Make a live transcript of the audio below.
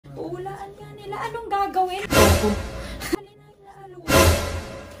nila anong gagawin.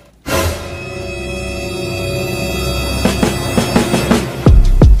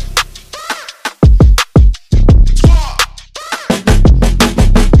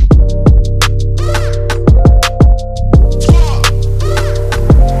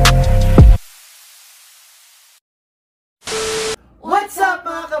 What's up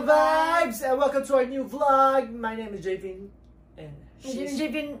mga ka-vibes? And welcome to our new vlog. My name is Javin. And she's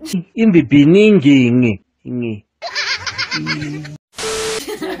Javin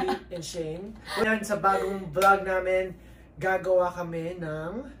and Shaine. Ngayon sa bagong vlog namin, gagawa kami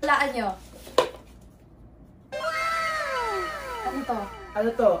ng... Walaan nyo. Ano to? Ano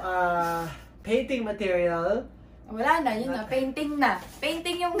to? Painting material. Wala na, yun na. Painting na.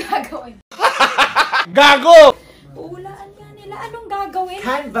 Painting yung gagawin. Gago! Uulaan nga nila anong gagawin.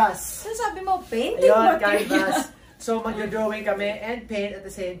 Canvas! So sabi mo, painting Ayun, material. canvas. So mag-drawing kami and paint at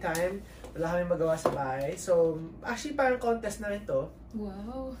the same time. Wala kami magawa sa bahay. So, actually parang contest na rin to.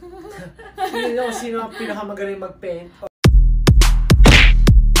 Wow. Sino ang pinakamagaling mag-paint?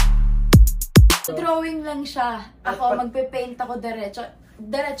 Drawing lang siya. At Ako, magpe-paint ako diretso.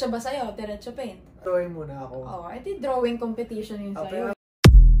 Diretso ba sa'yo? Diretso paint? Drawing muna ako. Oo, edi drawing competition yun sa'yo.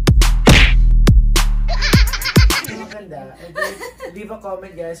 Maganda. And then, leave a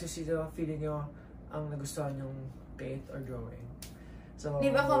comment guys kung sino feeling nyo ang nagustuhan yung paint or drawing. So,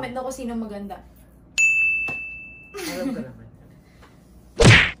 Leave a comment na kung sino maganda. alam ko naman.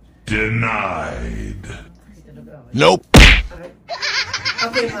 Denied. Nope.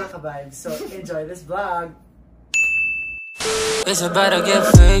 Okay mga ka-vibes, so enjoy this vlog. It's about to get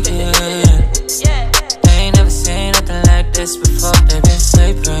freaky. They ain't never seen nothing like this before. They've been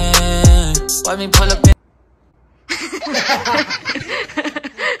sleeping. Watch me pull up in.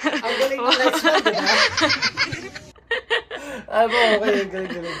 Ang galing ng lights mo, diba? Okay,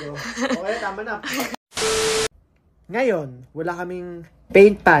 galing ko. Okay, tama na. Ngayon, wala kaming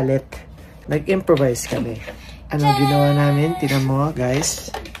paint palette. Nag-improvise kami. Anong ginawa namin? Tingnan mo, guys.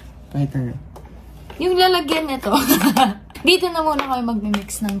 Pakita nyo. Yung lalagyan nito. Dito na muna kayo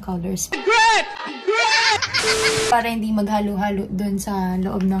mag-mix ng colors. Great! Para hindi maghalo-halo dun sa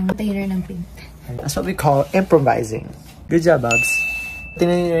loob ng container ng paint. That's what we call improvising. Good job, Babs.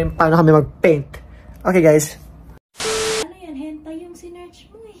 Tingnan nyo yung paano kami mag-paint. Okay, guys. Ano yan? Hentai yung sinerch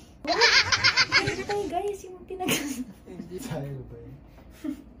mo eh. Hentai, guys. Yung pinag- Hindi tayo ba eh?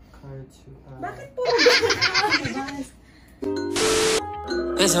 Bakit puro gano'n?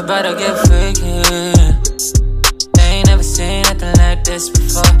 It's about to get freaky. They ain't never seen nothing like this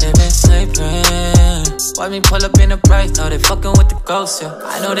before. They've been sleeping. Watch me pull up in the bright, thought they fucking with the ghost, yeah.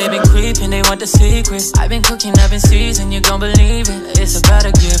 I know they been creeping, they want the secret. I've been cooking, I've been seasoned, you gon' believe it. It's about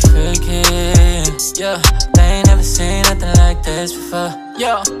to get freaky, yeah. They ain't never seen nothing like this before,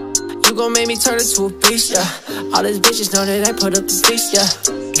 yeah. You gon' make me turn into a beast, yeah. All these bitches know that I put up the feast, yeah.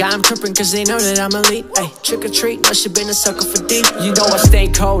 Got 'em trippin' cause they know that I'm elite, ayy. Trick or treat, no, she been a sucker for deep. You know I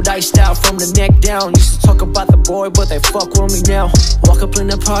stay cold, iced out from the neck down. Used to talk about the boy, but they fuck with me now. Walk up in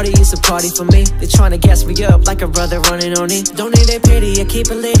the party, it's a party for me. They tryna gas me up like a brother running on it. Don't need that pity, I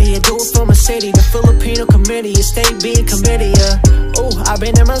keep it litty. I do it for my city, the Filipino committee. A state being committee, yeah. Ooh, I've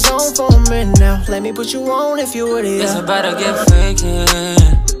been in my zone for a minute now. Let me put you on if you with it, yeah. It's about to get freaky.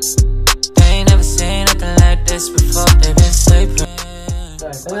 Nothing like this before, they've been sleeping.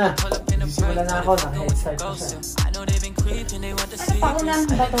 Ito na. Simula na ako. Naka-head start na siya. Pakunan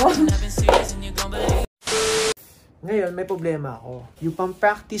ba to? Ngayon, may problema ako. Yung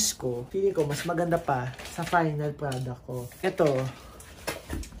pang-practice ko, feeling ko mas maganda pa sa final product ko. Ito,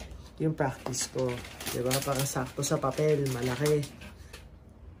 yung practice ko. Diba? Parang sakto sa papel, malaki.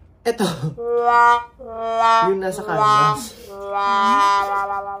 Ito, yung nasa canvas.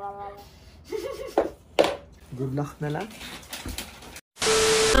 Good luck na lang.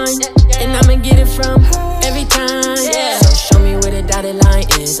 And I'ma get it from every time, yeah. So show me where the dotted line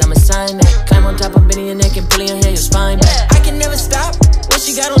is, I'ma sign that. Climb on top of bending your neck and pulling your hair, your spine back. I can never stop, what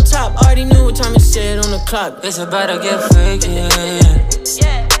she got on top. Already knew what time it said on the clock. It's about to get freaky.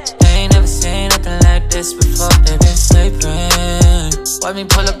 They ain't never seen nothing like this before. They've been sleeping. Watch me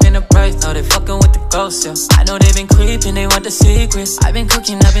pull up in the bright, thought they fucking with the ghost, yeah. I know they been creeping, they want the secrets. I've been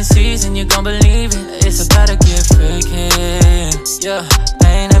cooking, I've been seasoned, you gon' believe it. It's about to get freaky, yeah.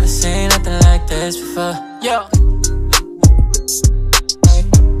 They ain't never seen nothing like this before, yeah.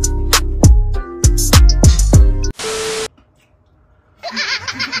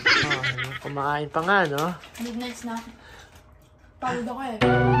 Kumakain pa nga, no? Midnight snack. Pagod ako eh.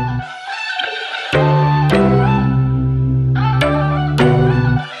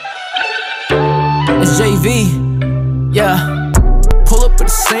 It's JV, yeah. Pull up with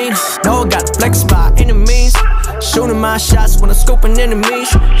the scene. No, gotta flex by any means. Shooting my shots when I'm scoping enemies.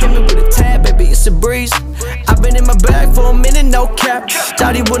 Hit me with a tab, baby, it's a breeze. I've been in my bag for a minute, no cap.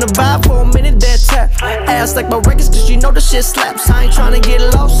 Shawty wanna vibe for a minute, then tap. Ass like my records, cause you know the shit slaps. I ain't tryna get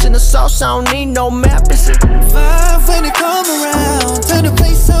lost in the sauce, I don't need no map. It's a vibe when it come around. Turn the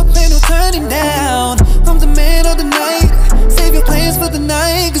place up, ain't no turning down. I'm the man of the night. Save your plans for the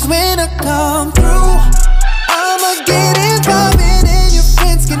night, cause when I come through, I'ma get it poppin' and your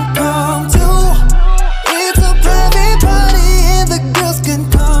friends can come too. It's a private party and the girls can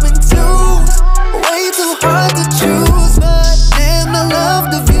come in twos. Way too hard to choose, but damn, I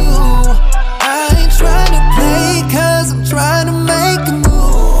love the view. I ain't tryna play, cause I'm tryna make a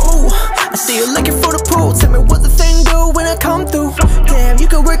move. I see you looking for the pool. Tell me what the thing do when I come through. Damn, you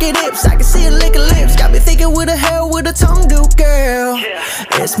can work it hips. I can see you licking lips. Got me thinking, what the hell would a tongue do, girl?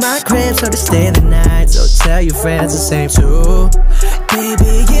 It's my crib, so to stay the night. So tell your friends the same too.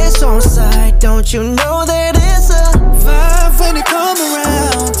 Baby, it's on site. Don't you know that it's a vibe when it come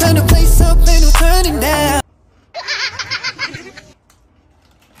around? Turn the place up, ain't no turning down.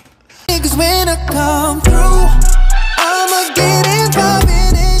 Niggas, when I come through, I'ma get it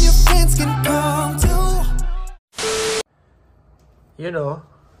poppin' and your friends can come too. You know?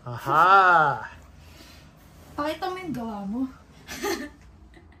 Aha! Pakita mo yung gawa mo.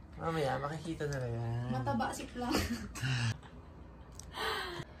 Mamaya, makikita na yan. Mataba si Plang.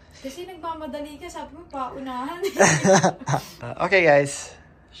 Kasi nagmamadali ka, sabi mo paunahan. Okay guys.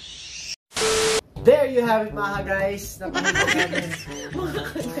 There you have it mga guys. Napakita namin.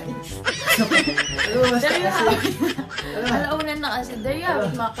 There you have it. Alaunan na kasi. There you have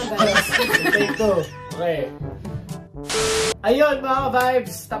it mga ka-guys. Take two. Okay. Ayun mga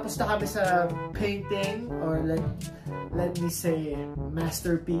vibes, tapos na kami sa painting or let me say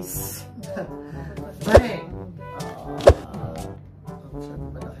masterpiece. Bang!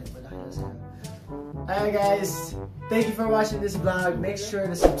 Malaki na siya. Alright guys, thank you for watching this vlog. Make sure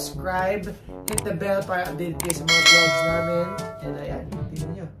to subscribe, hit the bell para update kayo sa mga vlogs namin. And ayan, tingnan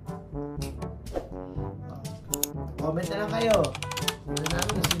nyo. Comment na lang kayo. Ano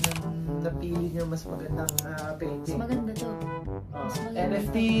namin kasi napili nyo mas magandang painting. Mas maganda to. Mas maganda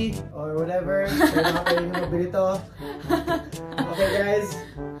NFT or whatever. Pwede na kayo yung mabili to. Okay guys,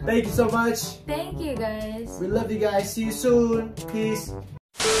 thank you so much. Thank you guys. We love you guys. See you soon. Peace.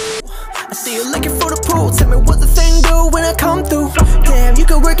 I see you looking for the pool. Tell me what the thing do when I come through. Damn, you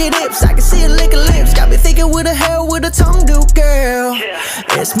can work it hips. I can see you licking lips. Got me thinking, what the hell would a tongue do, girl?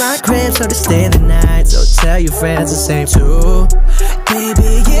 It's my crib, so to stay the night. So tell your friends the same too.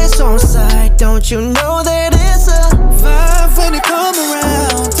 Baby, it's on site. Don't you know that